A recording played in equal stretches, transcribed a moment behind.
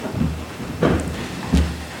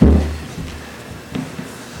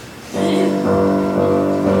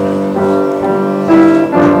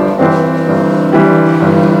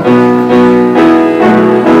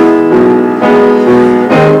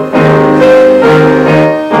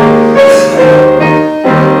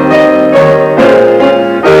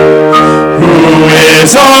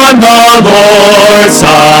is on the Lord's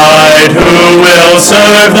side? Who will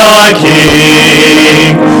serve the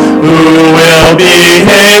King? Who will be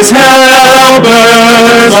his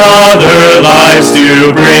helpers, other lives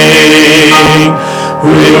to bring?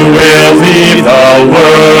 Who will leave the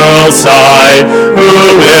world's side?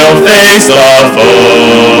 Who will face the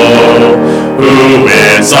foe? Who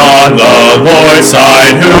is on the Lord's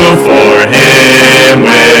side? Who for him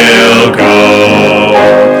will go?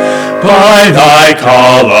 By thy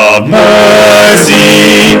call of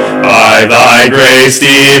mercy, by thy grace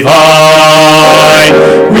divine,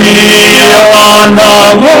 we are on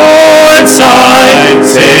the Lord's side.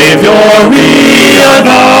 Savior, we are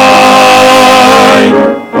thine.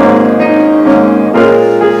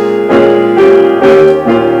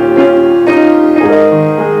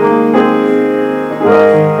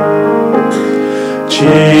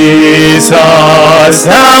 Jesus,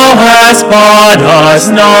 thou hast bought us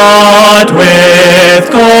not with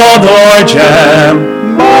gold or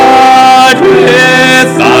gem, but with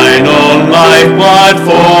thine own lifeblood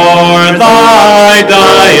for thy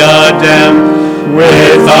diadem.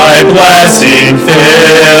 With thy blessing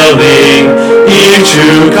filling each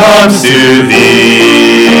who comes to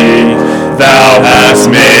thee. Thou hast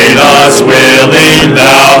made us willing,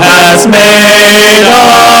 thou hast made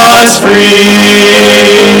us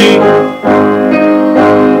free.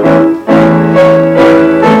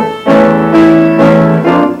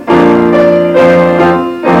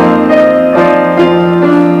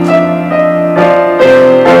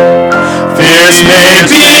 Fierce may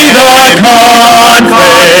be the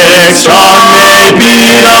conflict, strong may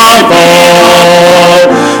be the foe,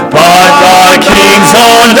 but the King's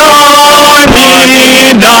own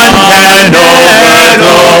army none can overthrow.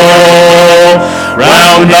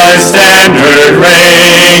 Round the standard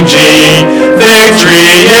ranging,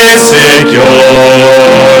 victory is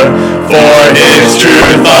secure, for his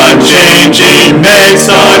truth unchanging makes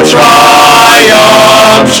the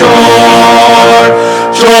triumph sure.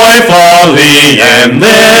 Joyfully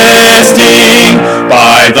enlisting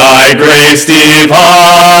by thy grace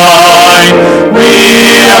divine, we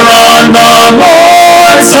are on the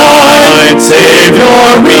Lord's side.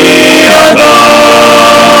 Savior, we are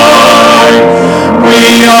thine.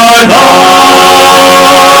 We are thine.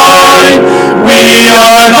 We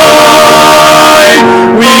are thine.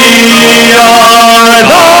 We are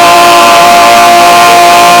thine.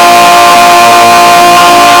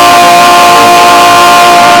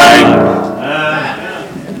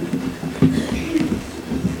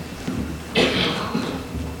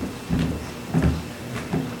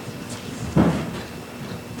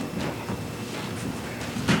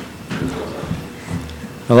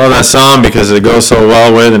 I love that song because it goes so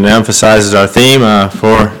well with and emphasizes our theme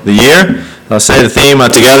for the year. I'll say the theme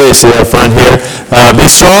together. You see our friend here. Be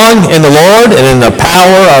strong in the Lord and in the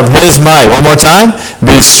power of his might. One more time.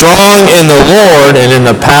 Be strong in the Lord and in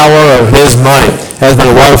the power of his might. It has been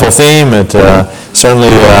a wonderful theme. It certainly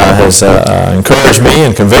has encouraged me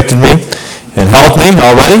and convicted me and helped me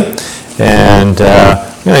already. And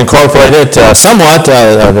I'm going to incorporate it somewhat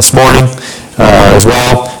this morning as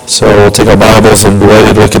well. So we'll take our Bibles and be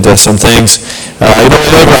ready to look at some things. We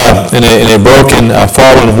live in a broken,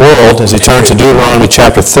 fallen world as you turn to Deuteronomy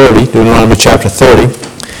chapter 30. Deuteronomy chapter 30.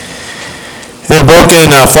 In a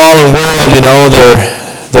broken, fallen world,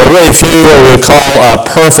 there are really few what we would call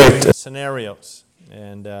perfect scenarios.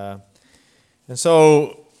 And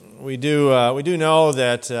so we do know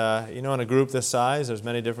that, in a group this size, there's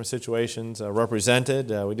many different situations represented.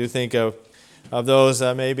 We do think of those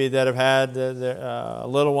maybe that have had a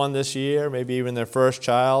little one this year, maybe even their first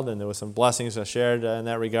child, and there was some blessings shared in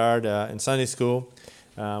that regard in Sunday school.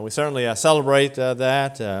 We certainly celebrate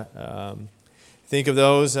that. Think of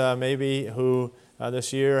those maybe who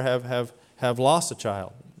this year have lost a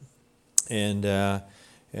child, and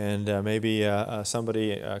maybe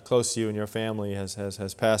somebody close to you in your family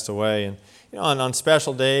has passed away. And on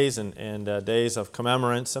special days and days of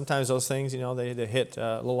commemorance, sometimes those things, they hit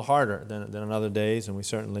a little harder than on other days, and we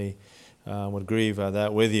certainly would grieve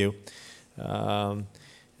that with you. To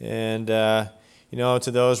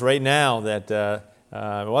those right now that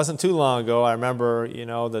it wasn't too long ago, I remember,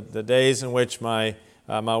 the days in which my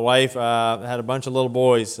wife had a bunch of little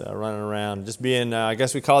boys running around, just being, I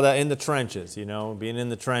guess we call that in the trenches, being in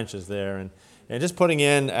the trenches there, and just putting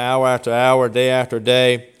in hour after hour, day after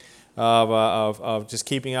day, of just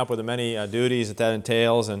keeping up with the many duties that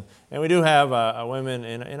entails. And we do have women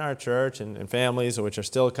in our church and families which are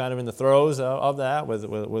still kind of in the throes of that with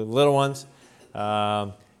little ones. Keep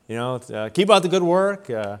out the good work.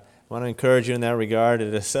 I want to encourage you in that regard.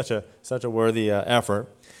 It is such a worthy effort.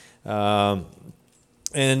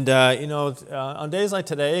 And on days like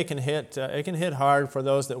today, it can hit hard for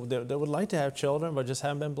those that would like to have children but just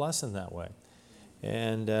haven't been blessed in that way.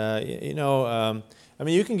 And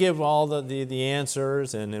you can give all the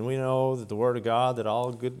answers, and we know that the Word of God, that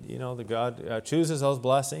all good, that God chooses those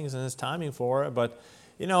blessings and His timing for it. But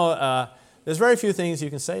there's very few things you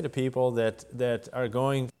can say to people that are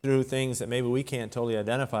going through things that maybe we can't totally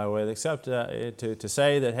identify with, except to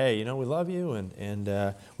say that, hey, we love you,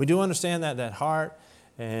 and we do understand that heart.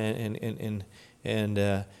 And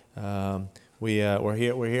we're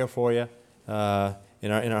here for you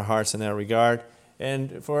in our hearts in that regard.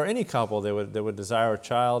 And for any couple that would desire a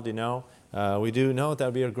child, we do know that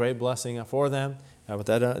would be a great blessing for them, but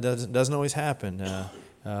that doesn't always happen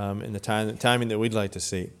in the timing that we'd like to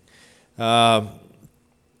see.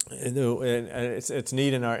 It's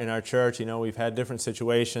neat in our church. We've had different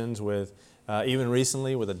situations with even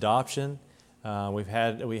recently with adoption. We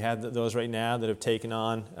had those right now that have taken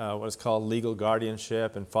on what is called legal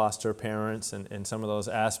guardianship and foster parents and some of those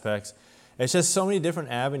aspects. It's just so many different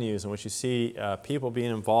avenues in which you see people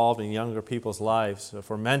being involved in younger people's lives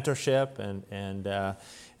for mentorship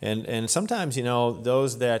and sometimes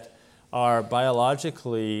those that are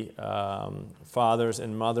biologically fathers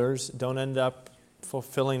and mothers don't end up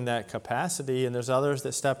fulfilling that capacity, and there's others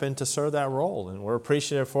that step in to serve that role, and we're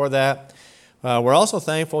appreciative for that. We're also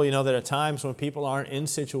thankful, that at times when people aren't in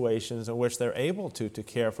situations in which they're able to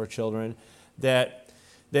care for children, that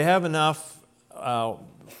they have enough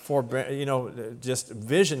just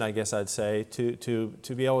vision, I guess I'd say,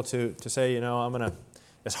 to be able to say, I'm gonna,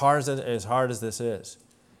 as hard as this is,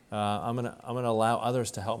 I'm gonna allow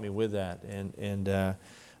others to help me with that, and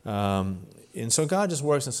so God just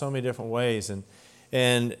works in so many different ways, and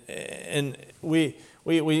we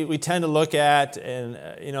tend to look at, and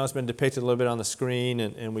it's been depicted a little bit on the screen,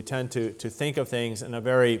 and we tend to think of things in a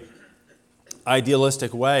very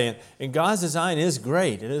idealistic way. And God's design is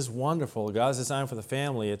great. It is wonderful. God's design for the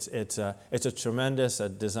family, it's a tremendous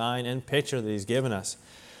design and picture that He's given us.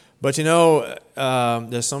 But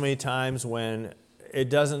there's so many times when it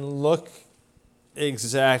doesn't look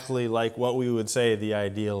exactly like what we would say the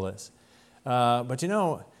ideal is. But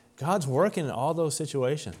God's working in all those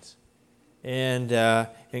situations. And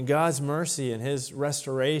God's mercy and His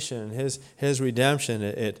restoration, His redemption,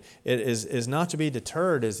 it is not to be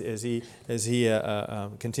deterred as He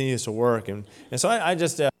continues to work. And so I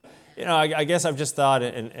just, I guess I've just thought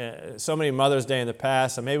in so many Mother's Day in the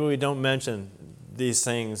past, and maybe we don't mention these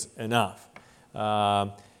things enough.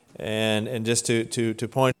 And just to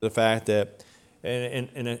point to the fact that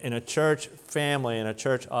in a church family, in a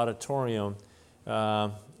church auditorium,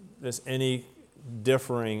 there's any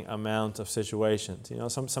differing amount of situations.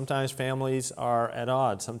 Sometimes families are at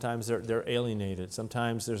odds. Sometimes they're alienated.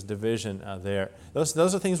 Sometimes there's division there. Those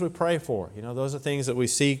are things we pray for. Those are things that we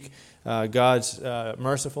seek God's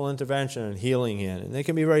merciful intervention and healing in. And they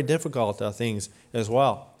can be very difficult things as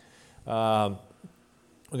well. We're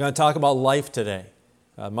going to talk about life today.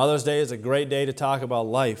 Mother's Day is a great day to talk about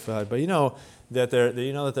life. But that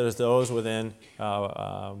there's those within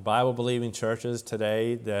Bible-believing churches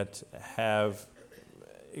today that have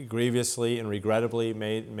grievously and regrettably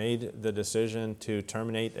made the decision to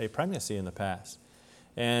terminate a pregnancy in the past.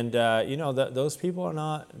 And those people are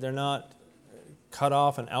not cut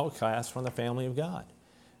off and outcast from the family of God.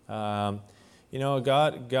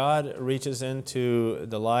 God reaches into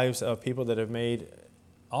the lives of people that have made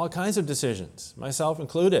all kinds of decisions, myself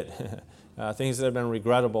included. Things that have been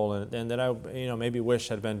regrettable and that I maybe wish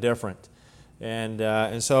had been different.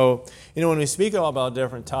 And so, when we speak about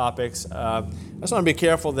different topics, I just want to be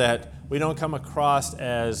careful that we don't come across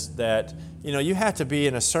as that, you have to be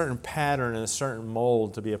in a certain pattern and a certain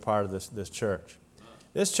mold to be a part of this church.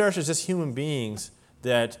 This church is just human beings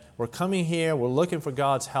that we're coming here, we're looking for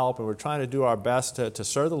God's help, and we're trying to do our best to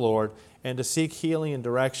serve the Lord and to seek healing and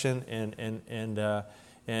direction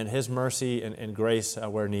and His mercy and grace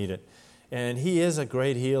where needed. And He is a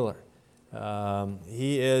great healer.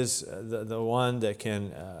 He is the one that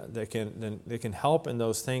can help in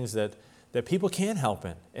those things that people can't help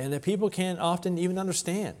in, and that people can't often even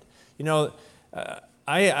understand.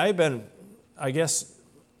 I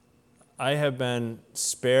have been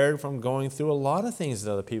spared from going through a lot of things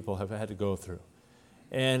that other people have had to go through,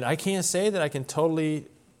 and I can't say that I can totally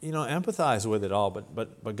empathize with it all,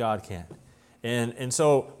 but God can. And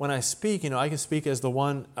so when I speak, I can speak as the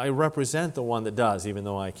one, I represent the one that does, even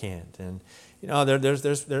though I can't. And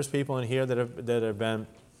there's people in here that have been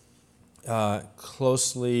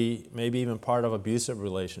closely, maybe even part of abusive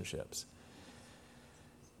relationships.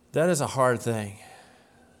 That is a hard thing.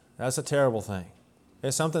 That's a terrible thing.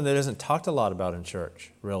 It's something that isn't talked a lot about in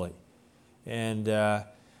church, really. And,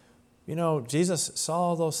 Jesus saw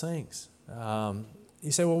all those things.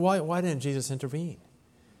 You say, well, why didn't Jesus intervene?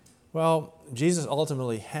 Well, Jesus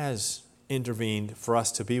ultimately has intervened for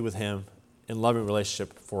us to be with Him in loving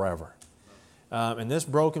relationship forever. In this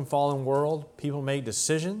broken, fallen world, people make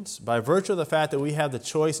decisions by virtue of the fact that we have the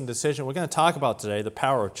choice and decision. We're going to talk about today the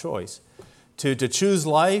power of choice. To choose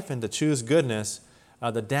life and to choose goodness.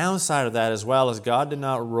 The downside of that as well is God did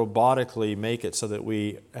not robotically make it so that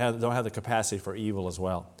we don't have the capacity for evil as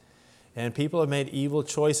well. And people have made evil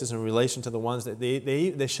choices in relation to the ones that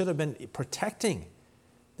they should have been protecting.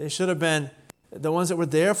 They should have been the ones that were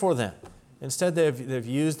there for them. Instead, they've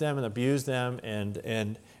used them and abused them,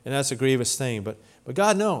 and that's a grievous thing. But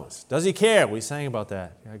God knows. Does He care? We sang about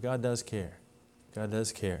that. Yeah, God does care. God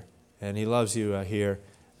does care. And He loves you here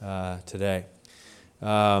today. They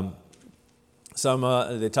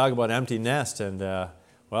talk about empty nest, and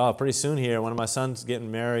pretty soon here, one of my sons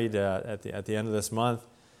getting married at the end of this month.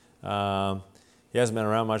 He hasn't been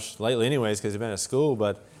around much lately anyways because he's been at school,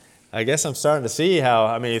 but I guess I'm starting to see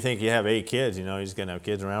how, you think you have 8 kids, you're just going to have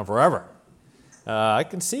kids around forever. I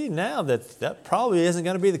can see now that probably isn't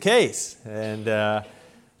going to be the case. And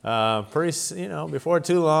before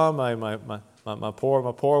too long, my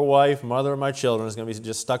poor wife, mother of my children, is going to be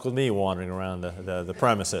just stuck with me wandering around the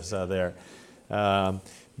premises there. That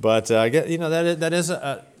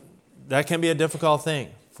can be a difficult thing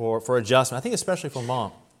for adjustment. I think especially for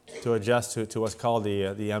mom to adjust to what's called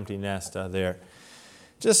the empty nest there.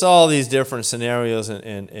 Just all these different scenarios,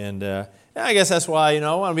 and I guess that's why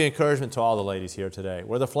I want to be encouragement to all the ladies here today.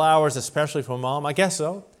 Were the flowers especially for mom? I guess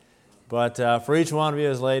so. But for each one of you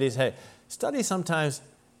as ladies, hey, study sometimes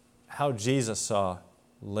how Jesus saw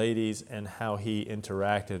ladies and how He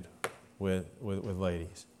interacted with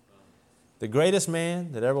ladies. The greatest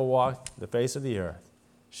man that ever walked the face of the earth.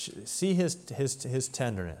 See his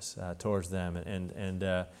tenderness towards them,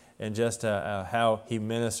 and just how He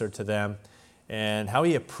ministered to them, and how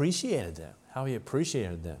He appreciated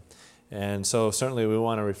them. And so certainly we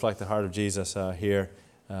want to reflect the heart of Jesus here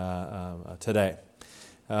today.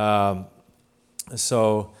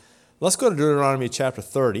 So let's go to Deuteronomy chapter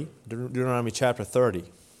 30. Deuteronomy chapter 30.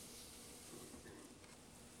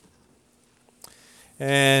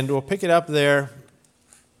 And we'll pick it up there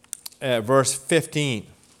at verse 15.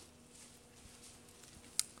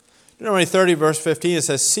 Deuteronomy 30, verse 15, it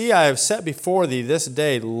says, "See, I have set before thee this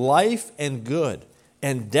day life and good,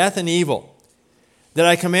 and death and evil. That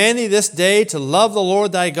I command thee this day to love the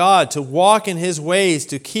Lord thy God, to walk in His ways,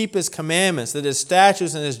 to keep His commandments, that His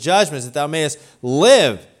statutes and His judgments, that thou mayest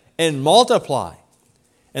live and multiply.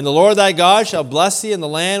 And the Lord thy God shall bless thee in the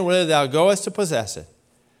land whither thou goest to possess it.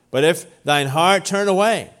 But if thine heart turn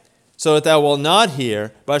away, so that thou wilt not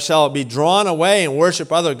hear, but shalt be drawn away and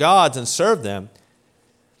worship other gods and serve them,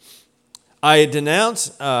 I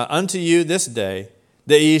denounce unto you this day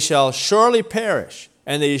that ye shall surely perish,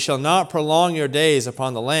 and that ye shall not prolong your days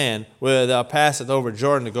upon the land whither thou passest over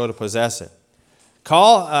Jordan to go to possess it.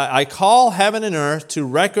 I call heaven and earth to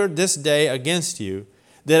record this day against you,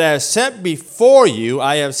 that I have set before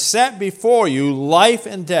you life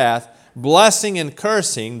and death, blessing and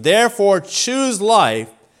cursing. Therefore choose life,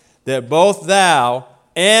 that both thou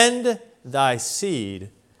and thy seed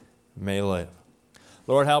may live."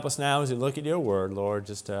 Lord, help us now as we look at your word. Lord,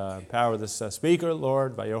 just empower this speaker,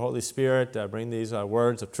 Lord, by your Holy Spirit. Bring these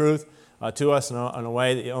words of truth to us in a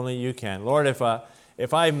way that only you can. Lord, if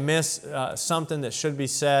I miss something that should be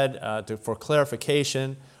said for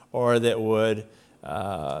clarification, or that would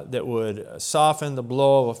soften the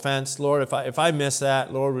blow of offense, Lord, if I miss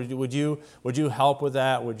that, Lord, would you help with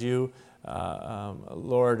that? Would you,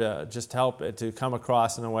 Lord, just help it to come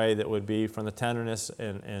across in a way that would be from the tenderness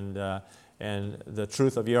and the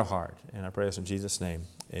truth of your heart. And I pray this in Jesus' name.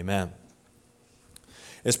 Amen.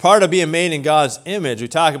 As part of being made in God's image, we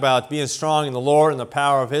talk about being strong in the Lord and the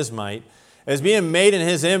power of His might. As being made in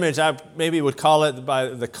His image, I maybe would call it by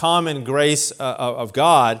the common grace of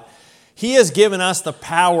God, He has given us the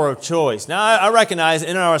power of choice. Now, I recognize in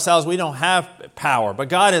and of ourselves we don't have power, but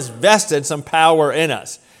God has vested some power in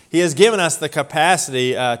us. He has given us the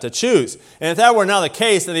capacity to choose. And if that were not the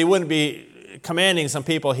case, then He wouldn't be commanding some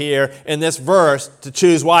people here in this verse to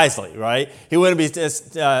choose wisely, right? He wouldn't be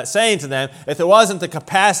saying to them, if there wasn't the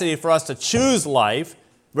capacity for us to choose life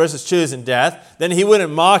versus choosing death, then He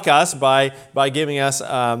wouldn't mock us by giving us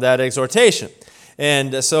that exhortation.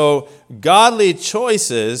 And so godly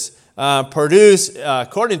choices produce,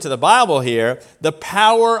 according to the Bible here, the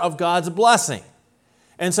power of God's blessing.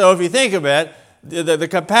 And so if you think of it, the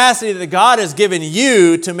capacity that God has given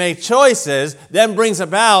you to make choices then brings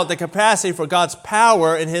about the capacity for God's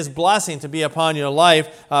power and His blessing to be upon your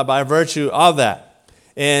life by virtue of that.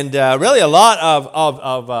 And really a lot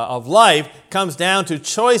of life comes down to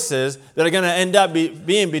choices that are going to end up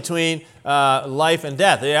being between life and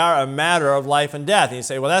death. They are a matter of life and death. And you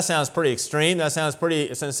say, well, that sounds pretty extreme. That sounds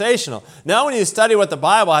pretty sensational. Now when you study what the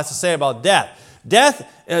Bible has to say about death,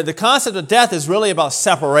 the concept of death is really about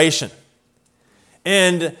separation.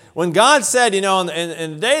 And when God said, in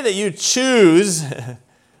the day that you choose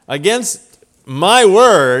against my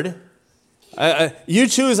word, you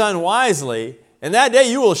choose unwisely, and that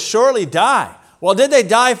day you will surely die. Well, did they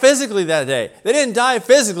die physically that day? They didn't die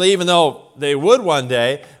physically, even though they would one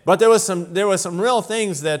day. But there was some real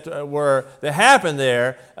things that happened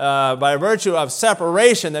there by virtue of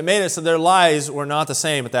separation that made it so their lives were not the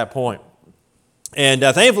same at that point. And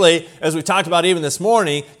thankfully, as we talked about even this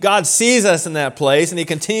morning, God sees us in that place, and He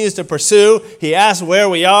continues to pursue. He asks where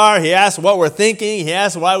we are. He asks what we're thinking. He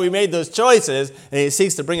asks why we made those choices, and He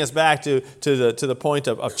seeks to bring us back to the point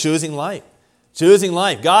of choosing life. Choosing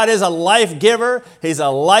life. God is a life giver. He's a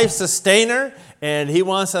life sustainer, and He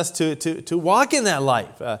wants us to walk in that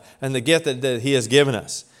life and the gift that He has given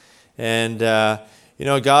us. And,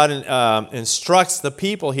 God instructs the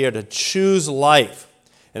people here to choose life.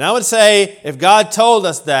 And I would say if God told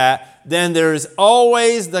us that, then there is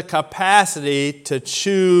always the capacity to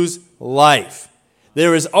choose life.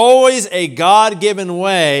 There is always a God-given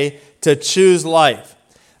way to choose life.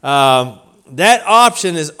 That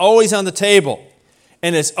option is always on the table.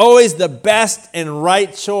 And it's always the best and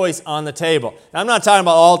right choice on the table. Now, I'm not talking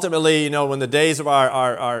about ultimately, when the days of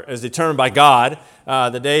our is determined by God,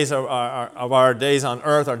 the days of our days on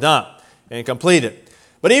earth are done and completed.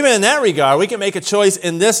 But even in that regard, we can make a choice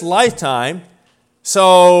in this lifetime,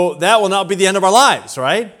 so that will not be the end of our lives,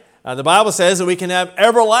 right? The Bible says that we can have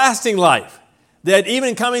everlasting life. That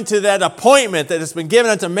even coming to that appointment that has been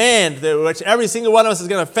given unto man, which every single one of us is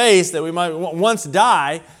going to face, that we might once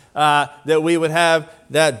die, that we would have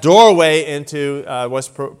that doorway into what's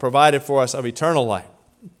provided for us of eternal life.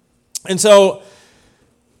 And so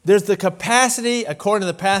there's the capacity, according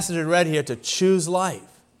to the passage we read here, to choose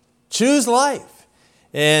life. Choose life.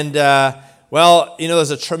 And,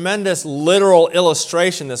 there's a tremendous literal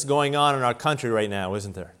illustration that's going on in our country right now,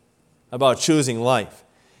 isn't there? About choosing life.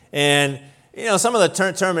 And, some of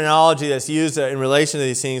the terminology that's used in relation to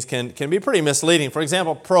these things can be pretty misleading. For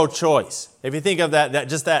example, pro-choice. If you think of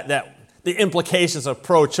the implications of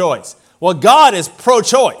pro-choice. Well, God is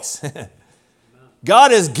pro-choice.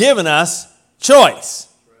 God has given us choice.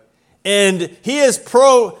 And He is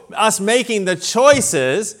pro us making the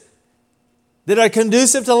choices that are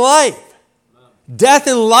conducive to life. Death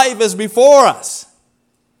and life is before us.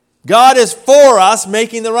 God is for us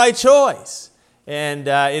making the right choice. And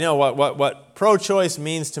what pro-choice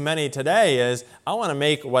means to many today is I want to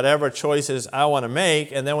make whatever choices I want to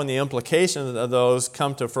make, and then when the implications of those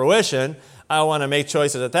come to fruition, I want to make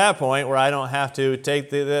choices at that point where I don't have to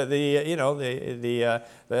take the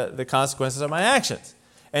consequences of my actions.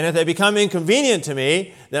 And if they become inconvenient to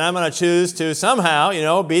me, then I'm going to choose to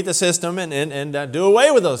somehow, beat the system and do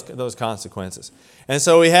away with those consequences. And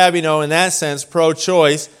so we have, in that sense,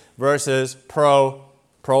 pro-choice versus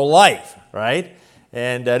pro-life, right?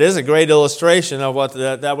 And that is a great illustration of what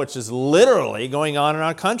that which is literally going on in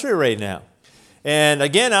our country right now. And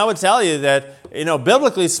again, I would tell you that,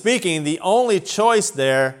 biblically speaking, the only choice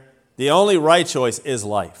there, the only right choice is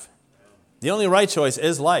life. The only right choice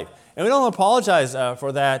is life. And we don't apologize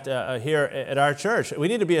for that here at our church. We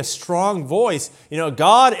need to be a strong voice.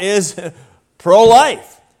 God is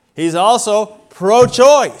pro-life. He's also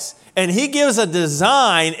pro-choice. And He gives a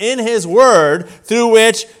design in His Word through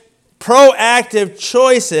which proactive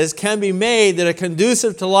choices can be made that are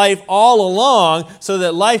conducive to life all along so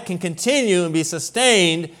that life can continue and be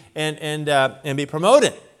sustained and be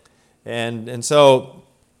promoted. And so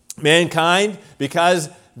mankind, because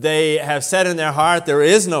they have said in their heart there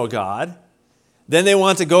is no God, then they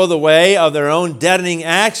want to go the way of their own deadening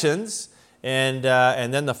actions, and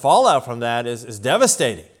then the fallout from that is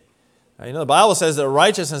devastating. The Bible says that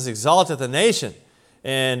righteousness exalteth a nation,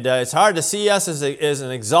 and it's hard to see us as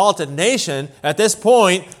an exalted nation at this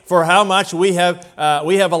point for how much we have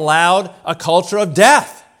allowed a culture of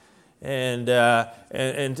death, and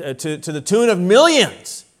to the tune of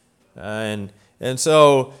millions, and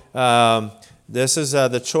so. This is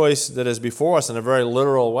the choice that is before us in a very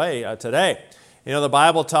literal way today. The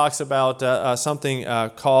Bible talks about something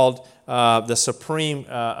called the supreme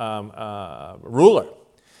ruler.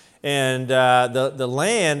 And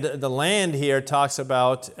the land here talks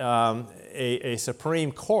about a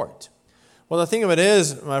supreme court. Well, the thing of it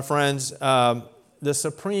is, my friends, the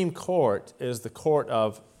Supreme Court is the court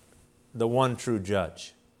of the one true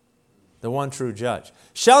judge. The one true judge.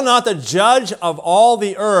 Shall not the judge of all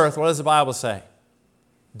the earth, what does the Bible say?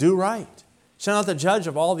 Do right. Shall not the judge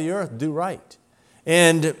of all the earth do right?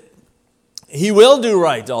 And he will do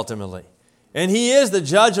right ultimately. And he is the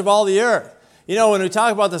judge of all the earth. You know, when we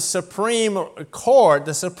talk about the Supreme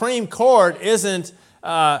Court isn't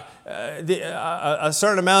a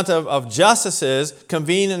certain amount of justices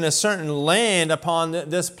convened in a certain land upon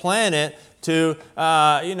this planet to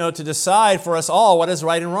decide for us all what is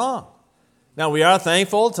right and wrong. Now, we are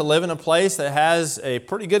thankful to live in a place that has a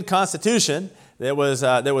pretty good constitution that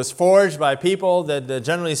was forged by people that,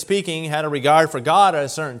 generally speaking, had a regard for God at a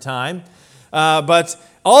certain time. But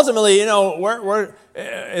ultimately, you know, we're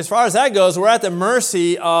as far as that goes, we're at the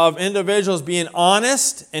mercy of individuals being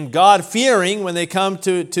honest and God-fearing when they come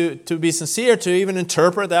to be sincere, to even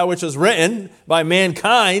interpret that which was written by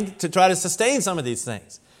mankind to try to sustain some of these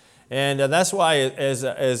things. And that's why,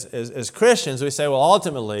 as Christians, we say, well,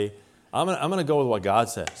 ultimately, I'm going to go with what God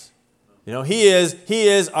says. You know, He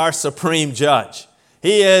is our supreme judge.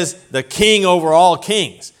 He is the king over all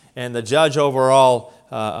kings and the judge over all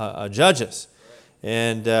judges.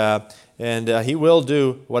 And He will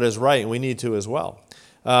do what is right, and we need to as well.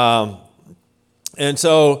 And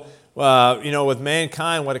so, with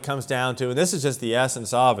mankind, what it comes down to, and this is just the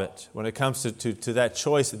essence of it, when it comes to that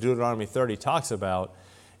choice that Deuteronomy 30 talks about,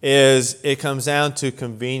 is it comes down to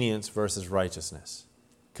convenience versus righteousness.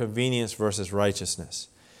 Convenience versus righteousness.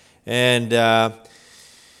 And,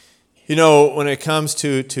 when it comes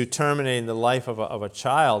to terminating the life of a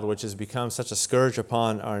child, which has become such a scourge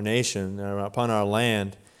upon our nation, upon our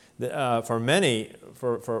land, for many,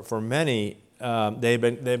 they've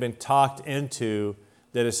been talked into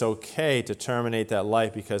that it's okay to terminate that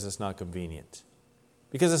life because it's not convenient.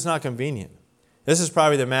 Because it's not convenient. This is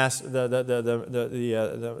probably the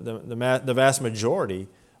vast majority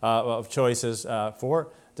of choices for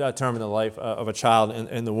terminating the life of a child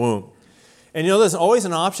in the womb. And there's always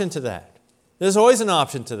an option to that. There's always an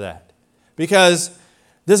option to that. Because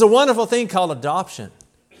there's a wonderful thing called adoption,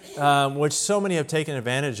 which so many have taken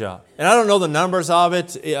advantage of. And I don't know the numbers of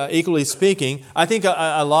it, equally speaking. I think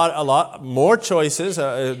a lot more choices,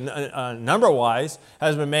 number-wise,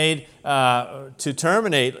 has been made to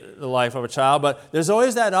terminate the life of a child. But there's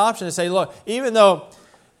always that option to say, look, even though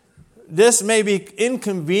this may be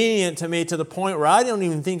inconvenient to me to the point where I don't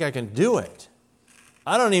even think I can do it.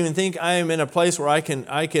 I don't even think I am in a place where I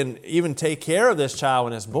can even take care of this child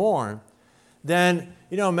when it's born. Then,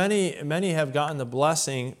 many have gotten the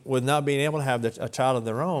blessing with not being able to have a child of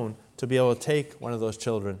their own to be able to take one of those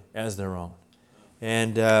children as their own.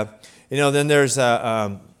 And, then there's,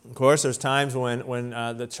 of course, there's times when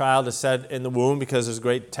the child is set in the womb, because there's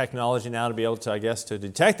great technology now to be able to, to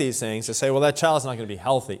detect these things, to say, well, that child's not going to be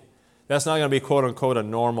healthy. That's not going to be, quote unquote, a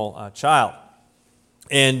normal child.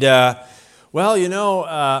 And,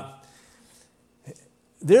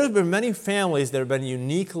 there's been many families that have been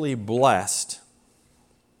uniquely blessed,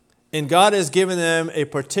 and God has given them a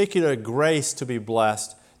particular grace to be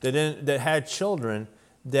blessed that had children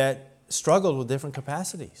that struggled with different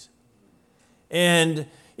capacities. And,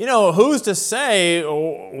 who's to say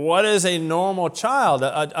what is a normal child?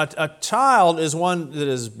 A child is one that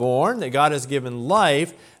is born, that God has given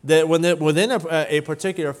life, that within a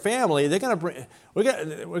particular family, we're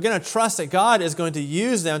going to trust that God is going to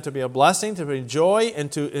use them to be a blessing, to enjoy,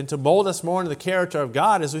 and to mold us more into the character of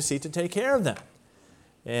God as we seek to take care of them.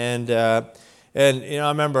 And I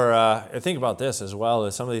remember, I think about this as well,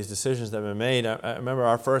 as some of these decisions that have been made. I remember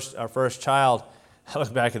our first child. I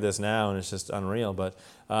look back at this now and it's just unreal. But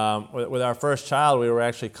with our first child, we were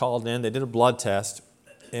actually called in. They did a blood test,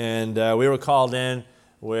 and we were called in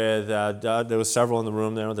with, there was several in the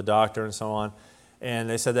room there with the doctor and so on. And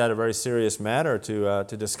they said they had a very serious matter to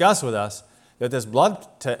discuss with us, that this blood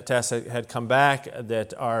test had come back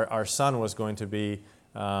that our son was going to be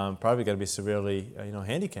probably going to be severely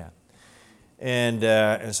handicapped. And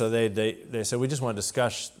so they said, we just want to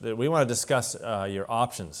discuss your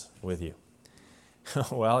options with you.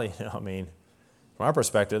 Well, from our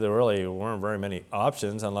perspective, there really weren't very many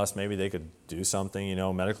options, unless maybe they could do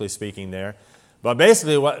something, medically speaking there. But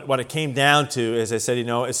basically what it came down to is they said,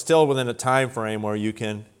 it's still within a time frame where you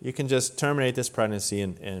can just terminate this pregnancy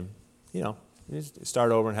and you just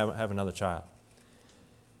start over and have another child.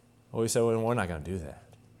 Well, we said, well, we're not going to do that.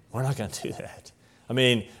 We're not going to do that. I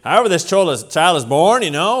mean, however this child is born,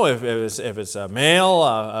 if it's a male,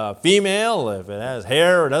 a female, if it has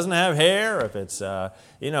hair or doesn't have hair, if it's,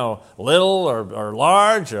 little or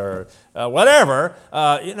large or whatever,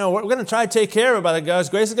 we're going to try to take care of it by God's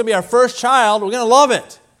grace. It's going to be our first child. We're going to love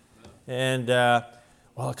it. And, a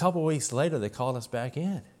couple of weeks later, they called us back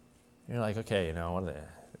in. You're like, okay, what are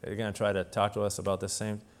they're going to try to talk to us about this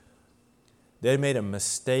same? They made a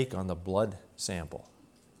mistake on the blood sample.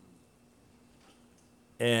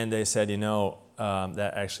 And they said,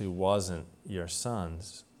 that actually wasn't your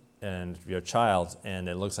son's and your child's, and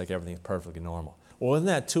it looks like everything's perfectly normal. Well, in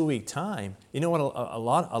that 2-week time, in a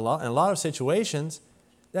lot of situations,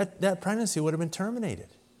 that pregnancy would have been terminated.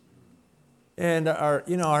 And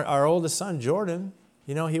our oldest son, Jordan,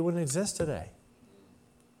 he wouldn't exist today.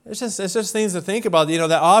 It's just things to think about.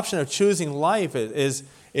 That option of choosing life is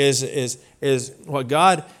what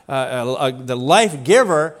God, the life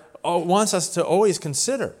giver, wants us to always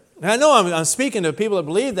consider. And I know I'm speaking to people that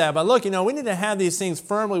believe that, but look, we need to have these things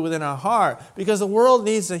firmly within our heart because the world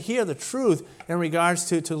needs to hear the truth in regards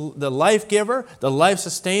to the life giver, the life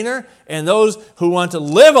sustainer, and those who want to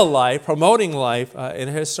live a life, promoting life in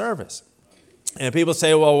His service. And people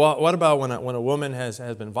say, well, what about when a woman has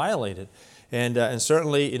been violated? And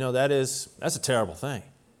certainly, that's a terrible thing.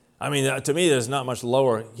 I mean, to me, there's not much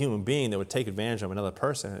lower human being that would take advantage of another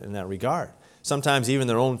person in that regard. Sometimes even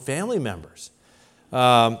their own family members.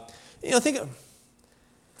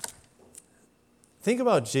 Think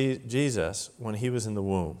about Jesus when He was in the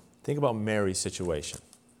womb. Think about Mary's situation.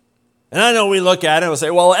 And I know we look at it and we'll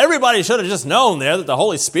say, well, everybody should have just known there that the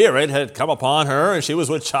Holy Spirit had come upon her and she was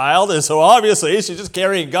with child, and so obviously she's just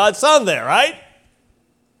carrying God's Son there, right?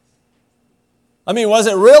 I mean, was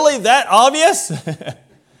it really that obvious?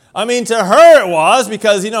 I mean, to her it was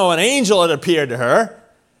because, an angel had appeared to her.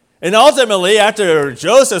 And ultimately, after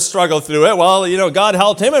Joseph struggled through it, God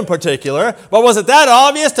helped him in particular. But was it that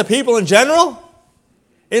obvious to people in general?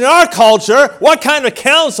 In our culture, what kind of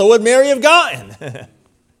counsel would Mary have gotten?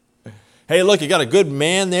 Hey, look, you got a good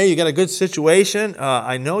man there. You got a good situation.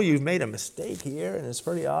 I know you've made a mistake here, and it's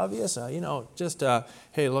pretty obvious. Hey,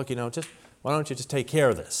 look, why don't you just take care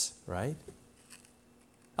of this, right?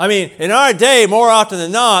 I mean, in our day, more often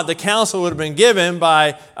than not, the counsel would have been given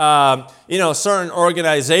by, certain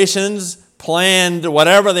organizations, planned,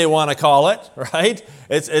 whatever they want to call it, right?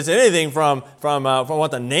 It's anything from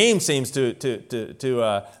what the name seems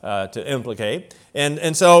to implicate,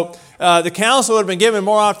 and so the counsel would have been given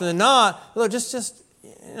more often than not. Look, that's just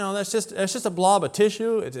a blob of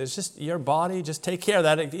tissue. It's just your body. Just take care of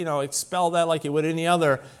that. Expel that like you would any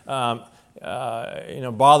other,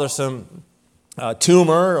 bothersome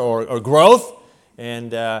tumor or growth.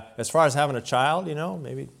 And as far as having a child,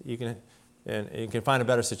 maybe you can find a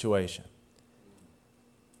better situation.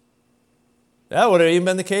 That would have even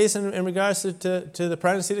been the case in regards to the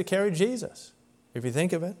pregnancy that carried Jesus, if you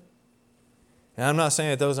think of it. And I'm not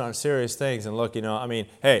saying that those aren't serious things. And look, people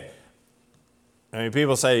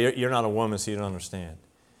say you're not a woman, so you don't understand.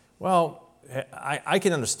 Well, I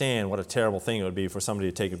can understand what a terrible thing it would be for somebody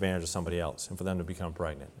to take advantage of somebody else and for them to become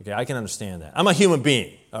pregnant. Okay, I can understand that. I'm a human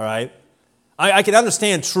being, all right? I can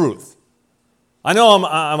understand truth. I know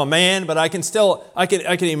I'm a man, but I can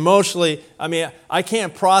emotionally, I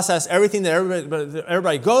can't process everything that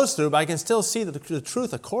everybody goes through, but I can still see the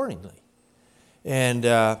truth accordingly. And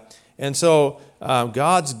so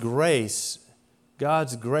God's grace,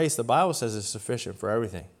 the Bible says, is sufficient for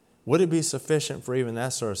everything. Would it be sufficient for even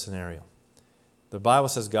that sort of scenario? The Bible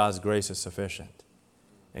says God's grace is sufficient.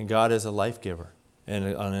 And God is a life giver and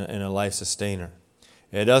a life sustainer.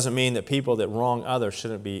 It doesn't mean that people that wrong others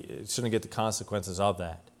shouldn't get the consequences of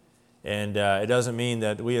that. And it doesn't mean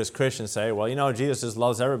that we as Christians say, well, Jesus just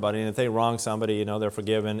loves everybody, and if they wrong somebody, they're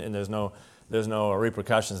forgiven, and there's no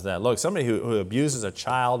repercussions to that. Look, somebody who abuses a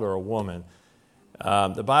child or a woman,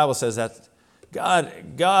 the Bible says that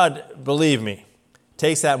God, believe me,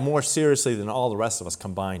 takes that more seriously than all the rest of us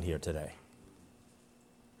combined here today.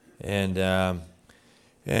 And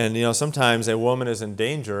sometimes a woman is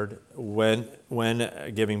endangered when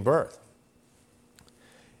giving birth.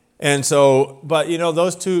 And so, but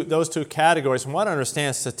those two categories, from what I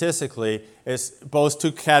understand statistically, is those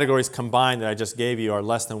two categories combined that I just gave you are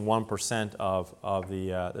less than 1% of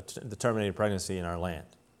the terminated pregnancy in our land.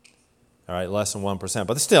 All right, less than 1%,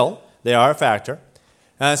 but still they are a factor.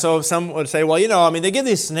 And so some would say, well, they give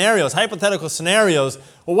these scenarios, hypothetical scenarios.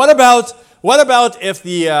 Well, what about if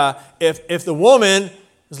the woman's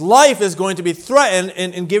life is going to be threatened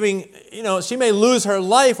in giving, she may lose her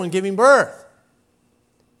life when giving birth.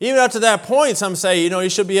 Even up to that point, some say, you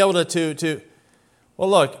should be able to well,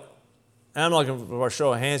 look, I'm looking for a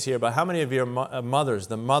show of hands here, but how many of your mothers,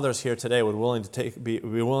 the mothers here today, would be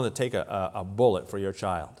willing to take a bullet for your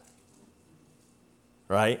child?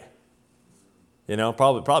 Right? You know,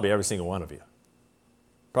 probably every single one of you.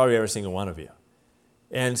 Probably every single one of you.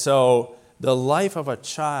 And so the life of a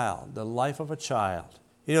child,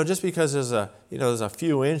 you know, just because there's a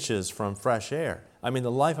few inches from fresh air, I mean,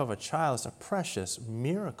 the life of a child is a precious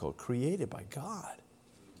miracle created by God.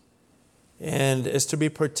 And it's to be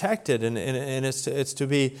protected, and it's to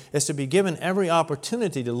be given every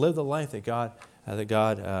opportunity to live the life that God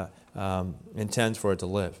intends for it to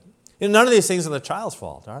live. You know, none of these things are the child's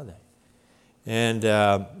fault, are they? And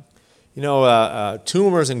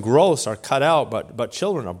tumors and growths are cut out, but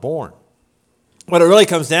children are born. What it really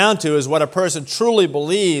comes down to is what a person truly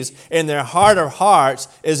believes in their heart of hearts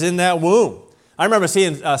is in that womb. I remember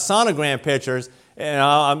seeing sonogram pictures. And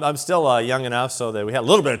I'm still young enough so that we had a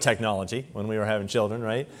little bit of technology when we were having children,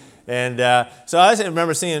 right? And so I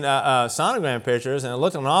remember seeing sonogram pictures, and it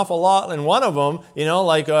looked an awful lot. And one of them, you know,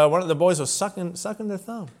 like one of the boys was sucking their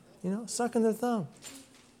thumb, sucking their thumb,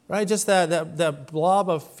 right? Just that blob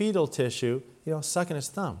of fetal tissue, sucking his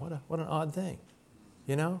thumb. What an odd thing,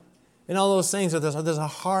 you know? And all those things, there's a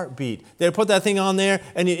heartbeat. They put that thing on there,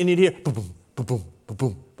 and you'd hear boom, boom, boom, boom,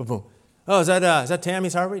 boom, boom, boom. Oh, is that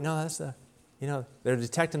Tammy's heartbeat? No, that's the... You know, they're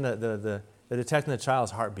detecting the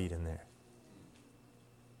child's heartbeat in there.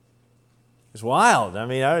 It's wild. I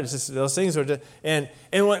mean, those things are just... And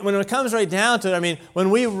when it comes right down to it, I mean,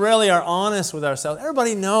 when we really are honest with ourselves,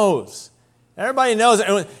 everybody knows. Everybody knows.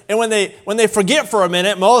 And when they forget for a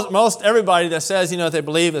minute, most everybody that says, they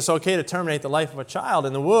believe it's okay to terminate the life of a child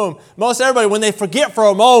in the womb, most everybody, when they forget for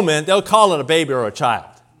a moment, they'll call it a baby or a child.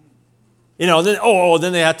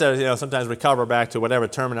 Then they have to, sometimes recover back to whatever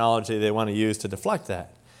terminology they want to use to deflect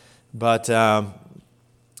that. But,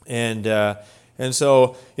 and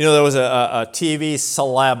so, there was a TV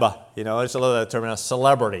celeb, I just love that term,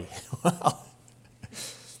 celebrity. Well,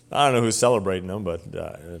 I don't know who's celebrating them, but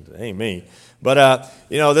it ain't me. But,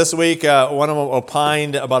 this week, one of them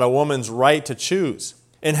opined about a woman's right to choose.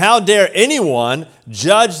 And how dare anyone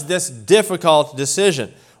judge this difficult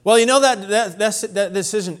decision? Well, that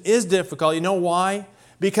decision is difficult. You know why?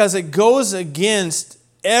 Because it goes against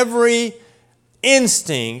every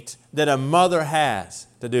instinct that a mother has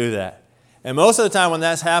to do that. And most of the time when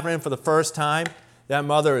that's happening for the first time, that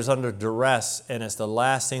mother is under duress, and it's the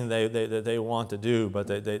last thing they want to do, but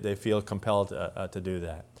they feel compelled to do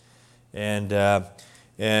that. And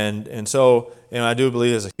so, I do believe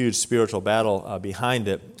there's a huge spiritual battle behind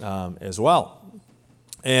it as well.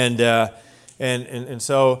 And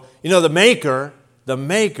so, the Maker,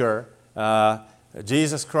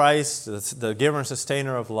 Jesus Christ, the giver and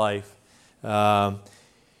sustainer of life,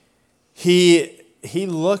 he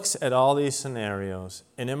looks at all these scenarios,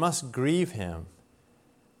 and it must grieve him.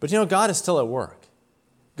 But God is still at work.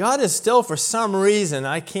 God is still, for some reason,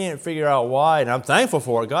 I can't figure out why, and I'm thankful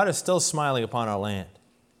for it, God is still smiling upon our land.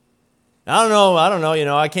 I don't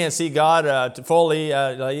know, I can't see God fully,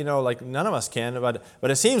 like none of us can, but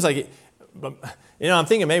it seems like... I'm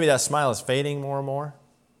thinking maybe that smile is fading more and more.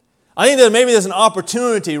 I think that maybe there's an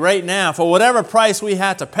opportunity right now for whatever price we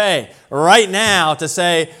have to pay right now to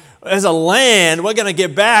say, as a land, we're going to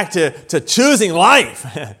get back to choosing life,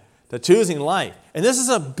 to choosing life. And this is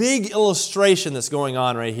a big illustration that's going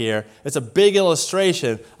on right here. It's a big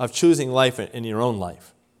illustration of choosing life in your own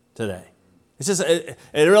life today. It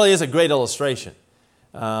really is a great illustration.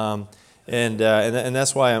 And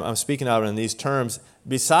that's why I'm speaking out in these terms,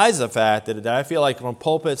 besides the fact that I feel like from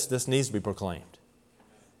pulpits, this needs to be proclaimed.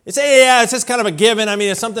 It's just kind of a given. I mean,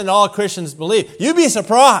 it's something that all Christians believe. You'd be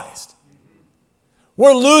surprised.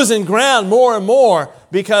 We're losing ground more and more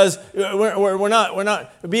because we're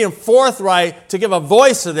not being forthright to give a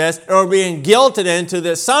voice to this, or being guilted into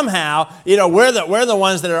this somehow. We're the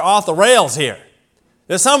ones that are off the rails here.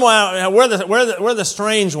 There's somehow we're the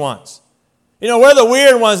strange ones. We're the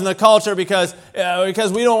weird ones in the culture because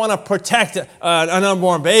we don't want to protect an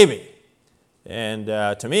unborn baby. And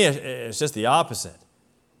to me, it's just the opposite.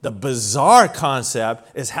 The bizarre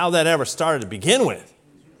concept is how that ever started to begin with.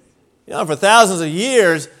 For thousands of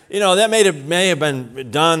years, that may have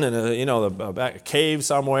been done in a cave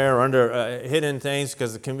somewhere or under hidden things,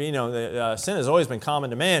 because sin has always been common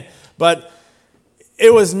to man. But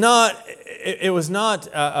it was not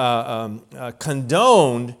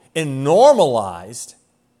condoned and normalized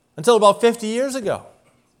until about 50 years ago.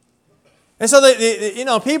 And so,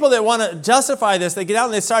 people that want to justify this, they get out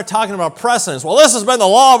and they start talking about precedents. Well, this has been the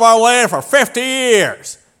law of our land for 50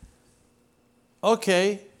 years.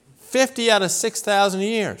 Okay, 50 out of 6,000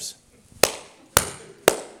 years.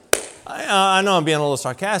 I know I'm being a little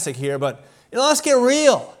sarcastic here, but Let's get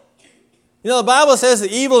real. The Bible says the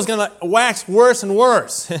evil is going to wax worse and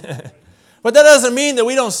worse. But that doesn't mean that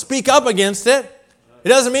we don't speak up against it. It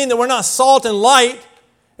doesn't mean that we're not salt and light.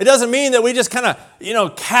 It doesn't mean that we just kind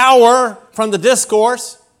of, cower from the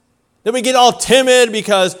discourse. That we get all timid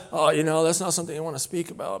because, that's not something I want to speak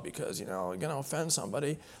about because, we're going to offend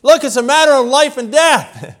somebody. Look, it's a matter of life and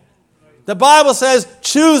death. The Bible says,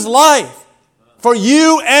 choose life for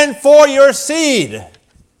you and for your seed.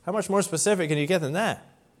 How much more specific can you get than that?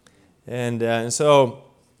 And so,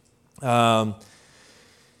 a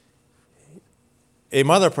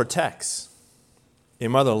mother protects. A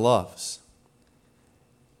mother loves.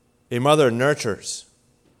 A mother nurtures.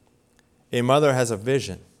 A mother has a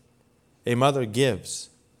vision. A mother gives.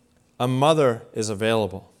 A mother is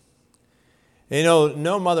available.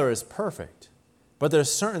 No mother is perfect, but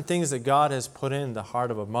there's certain things that God has put in the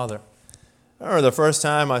heart of a mother. I remember the first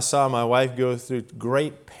time I saw my wife go through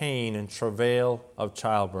great pain and travail of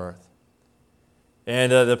childbirth.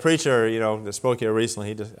 And the preacher, that spoke here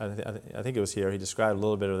recently, I think it was here, he described a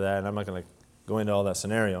little bit of that, and I'm not going to go into all that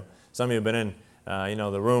scenario. Some of you have been in,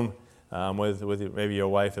 the room with maybe your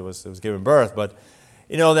wife that was giving birth, but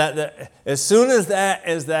that as soon as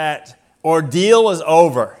that ordeal was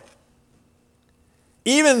over,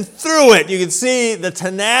 even through it, you could see the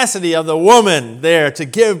tenacity of the woman there to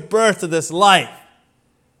give birth to this life.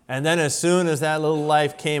 And then as soon as that little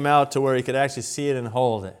life came out to where you could actually see it and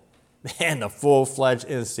hold it, man, the full-fledged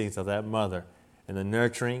instincts of that mother and the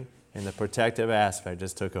nurturing and the protective aspect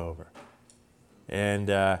just took over. And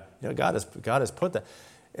God has put that.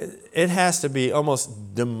 It has to be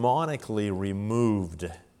almost demonically removed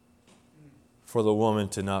for the woman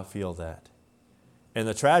to not feel that. And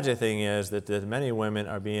the tragic thing is that many women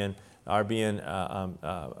are being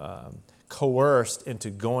coerced into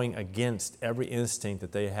going against every instinct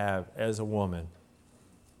that they have as a woman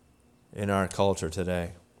in our culture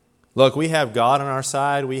today. Look, we have God on our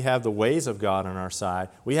side. We have the ways of God on our side.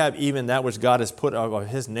 We have even that which God has put of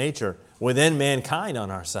His nature within mankind on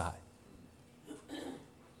our side.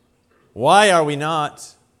 Why are we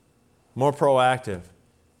not more proactive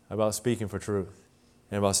about speaking for truth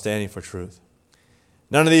and about standing for truth?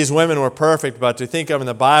 None of these women were perfect, but to think of in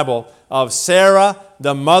the Bible of Sarah,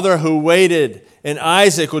 the mother who waited, and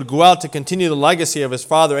Isaac would go out to continue the legacy of his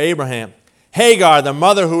father Abraham. Hagar, the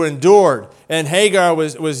mother who endured, and Hagar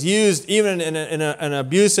was used even in an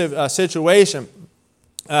abusive situation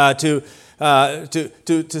to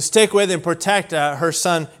stick with and protect her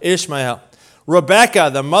son Ishmael.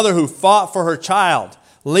 Rebekah, the mother who fought for her child.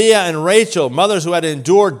 Leah and Rachel, mothers who had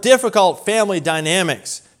endured difficult family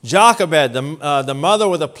dynamics. Jochebed, the mother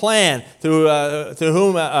with a plan through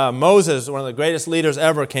whom Moses, one of the greatest leaders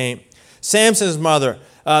ever, came. Samson's mother,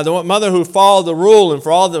 the mother who followed the rule, and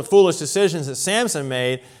for all the foolish decisions that Samson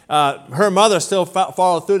made, her mother still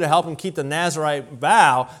followed through to help him keep the Nazirite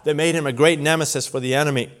vow that made him a great nemesis for the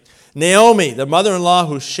enemy. Naomi, the mother-in-law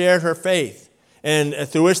who shared her faith, and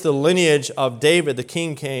through which the lineage of David the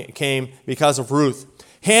king came because of Ruth.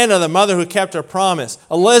 Hannah, the mother who kept her promise.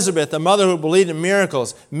 Elizabeth, the mother who believed in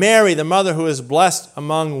miracles. Mary, the mother who is blessed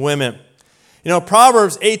among women.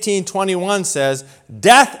 Proverbs 18:21 says,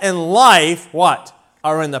 death and life, what?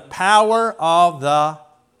 Are in the power of the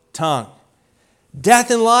tongue.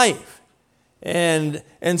 Death and life. And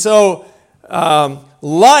so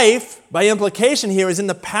life, by implication here, is in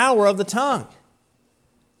the power of the tongue.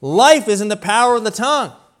 Life is in the power of the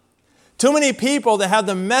tongue. Too many people that have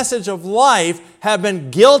the message of life have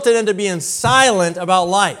been guilted into being silent about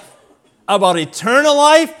life, about eternal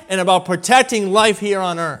life, and about protecting life here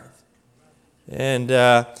on earth. And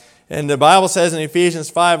the Bible says in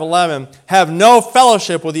Ephesians 5:11, have no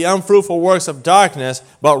fellowship with the unfruitful works of darkness,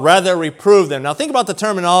 but rather reprove them. Now think about the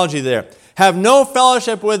terminology there. Have no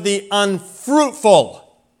fellowship with the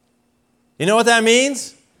unfruitful. You know what that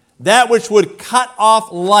means? That which would cut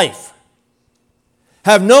off life.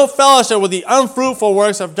 Have no fellowship with the unfruitful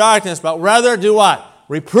works of darkness, but rather do what?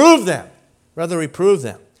 Reprove them. Rather reprove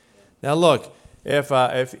them. Now look, if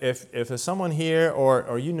there's someone here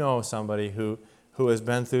or somebody who has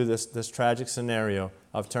been through this tragic scenario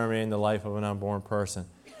of terminating the life of an unborn person,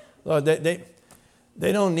 Lord,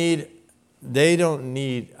 they don't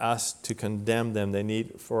need us to condemn them. They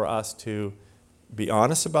need for us to be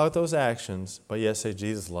honest about those actions, but yet say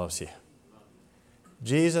Jesus loves you.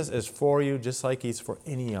 Jesus is for you just like He's for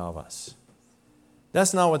any of us.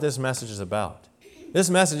 That's not what this message is about. This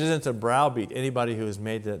message isn't to browbeat anybody who has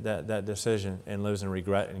made that decision and lives in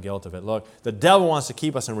regret and guilt of it. Look, the devil wants to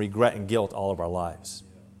keep us in regret and guilt all of our lives.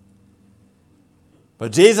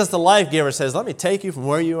 But Jesus, the life giver, says, let me take you from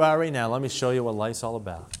where you are right now. Let me show you what life's all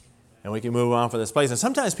about. and we can move on from this place. And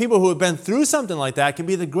sometimes people who have been through something like that can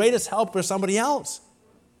be the greatest help for somebody else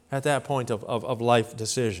at that point of life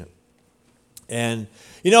decision. And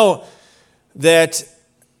you know that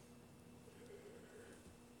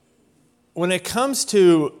when it comes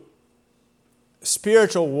to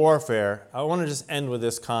spiritual warfare, I want to just end with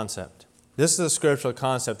this concept. This is a scriptural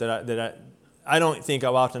concept that I don't think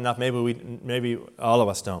of often enough. Maybe all of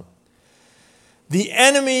us don't. The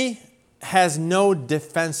enemy has no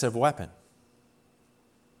defensive weapon.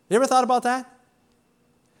 You ever thought about that?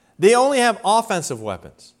 They only have offensive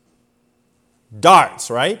weapons. Darts,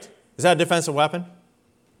 right? Is that a defensive weapon?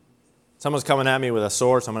 Someone's coming at me with a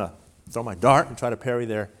sword, so I'm going to throw my dart and try to parry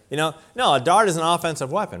their... No, a dart is an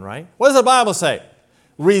offensive weapon, right? What does the Bible say?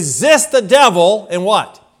 Resist the devil and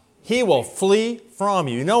what? He will flee from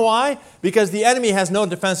you. You know why? Because the enemy has no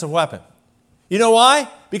defensive weapon. You know why?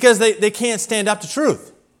 Because they can't stand up to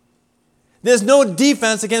truth. There's no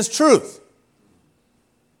defense against truth.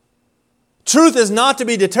 Truth is not to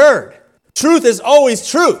be deterred. Truth is always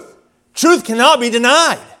truth. Truth cannot be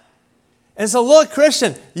denied. And so look,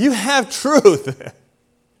 Christian, you have truth.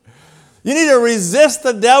 You need to resist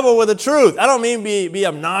the devil with the truth. I don't mean be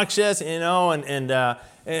obnoxious, and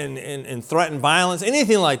threaten violence,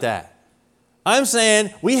 anything like that. I'm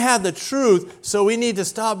saying we have the truth, so we need to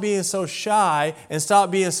stop being so shy and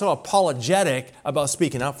stop being so apologetic about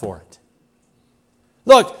speaking up for it.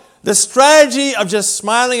 Look, the strategy of just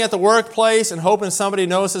smiling at the workplace and hoping somebody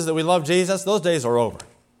notices that we love Jesus, those days are over.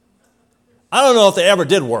 I don't know if they ever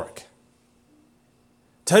did work.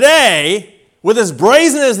 Today, with as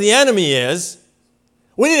brazen as the enemy is,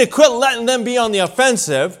 we need to quit letting them be on the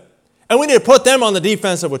offensive, and we need to put them on the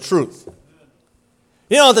defensive with truth.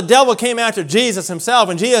 You know, the devil came after Jesus himself,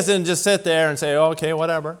 and Jesus didn't just sit there and say, okay,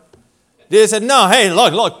 whatever. Jesus said, no, hey,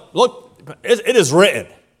 look, it is written.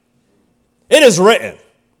 It is written.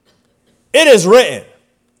 It is written.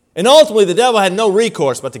 And ultimately, the devil had no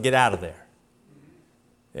recourse but to get out of there.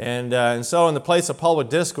 And so in the place of public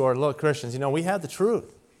discord, look, Christians, we have the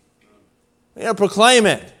truth. We have to proclaim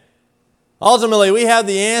it. Ultimately, we have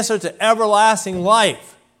the answer to everlasting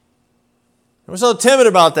life. And we're so timid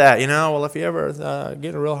about that, Well, if you ever get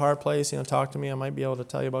in a real hard place, talk to me. I might be able to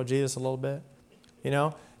tell you about Jesus a little bit,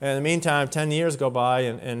 And in the meantime, 10 years go by,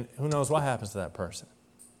 and who knows what happens to that person.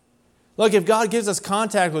 Look, if God gives us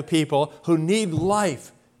contact with people who need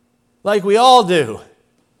life, like we all do,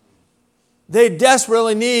 they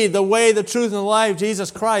desperately need the way, the truth, and the life,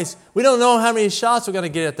 Jesus Christ. We don't know how many shots we're going to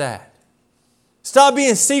get at that. Stop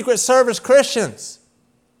being Secret Service Christians.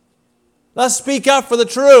 Let's speak up for the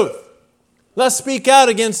truth. Let's speak out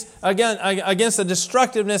against the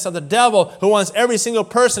destructiveness of the devil who wants every single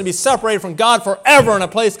person to be separated from God forever in a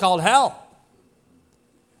place called hell.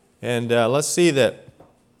 And let's see that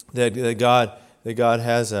God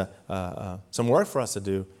has some work for us to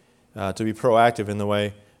do to be proactive in the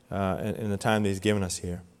way in the time that He's given us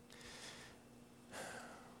here.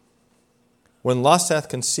 When lust hath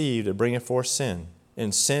conceived, it bringeth forth sin,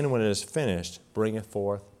 and sin, when it is finished, bringeth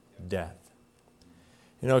forth death.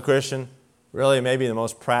 Christian, really maybe the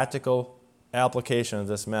most practical application of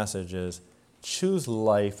this message is choose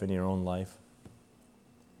life in your own life.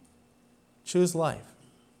 Choose life.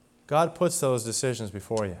 God puts those decisions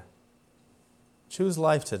before you. Choose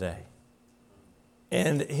life today.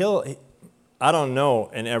 And I don't know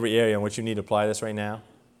in every area in which you need to apply this right now,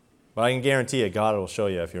 but I can guarantee you God will show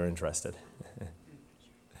you if you're interested.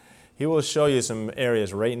 He will show you some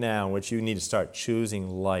areas right now in which you need to start choosing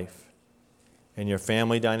life in your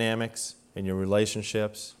family dynamics, in your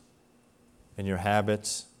relationships, in your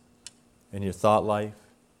habits, in your thought life.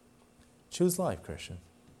 Choose life, Christian.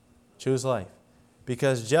 Choose life.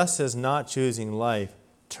 Because just as not choosing life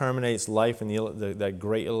terminates life in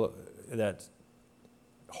that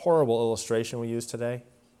horrible illustration we use today,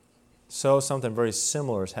 so something very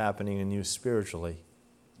similar is happening in you spiritually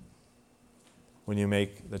when you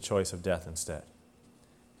make the choice of death instead.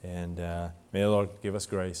 And may the Lord give us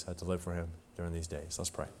grace to live for Him during these days. Let's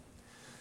pray.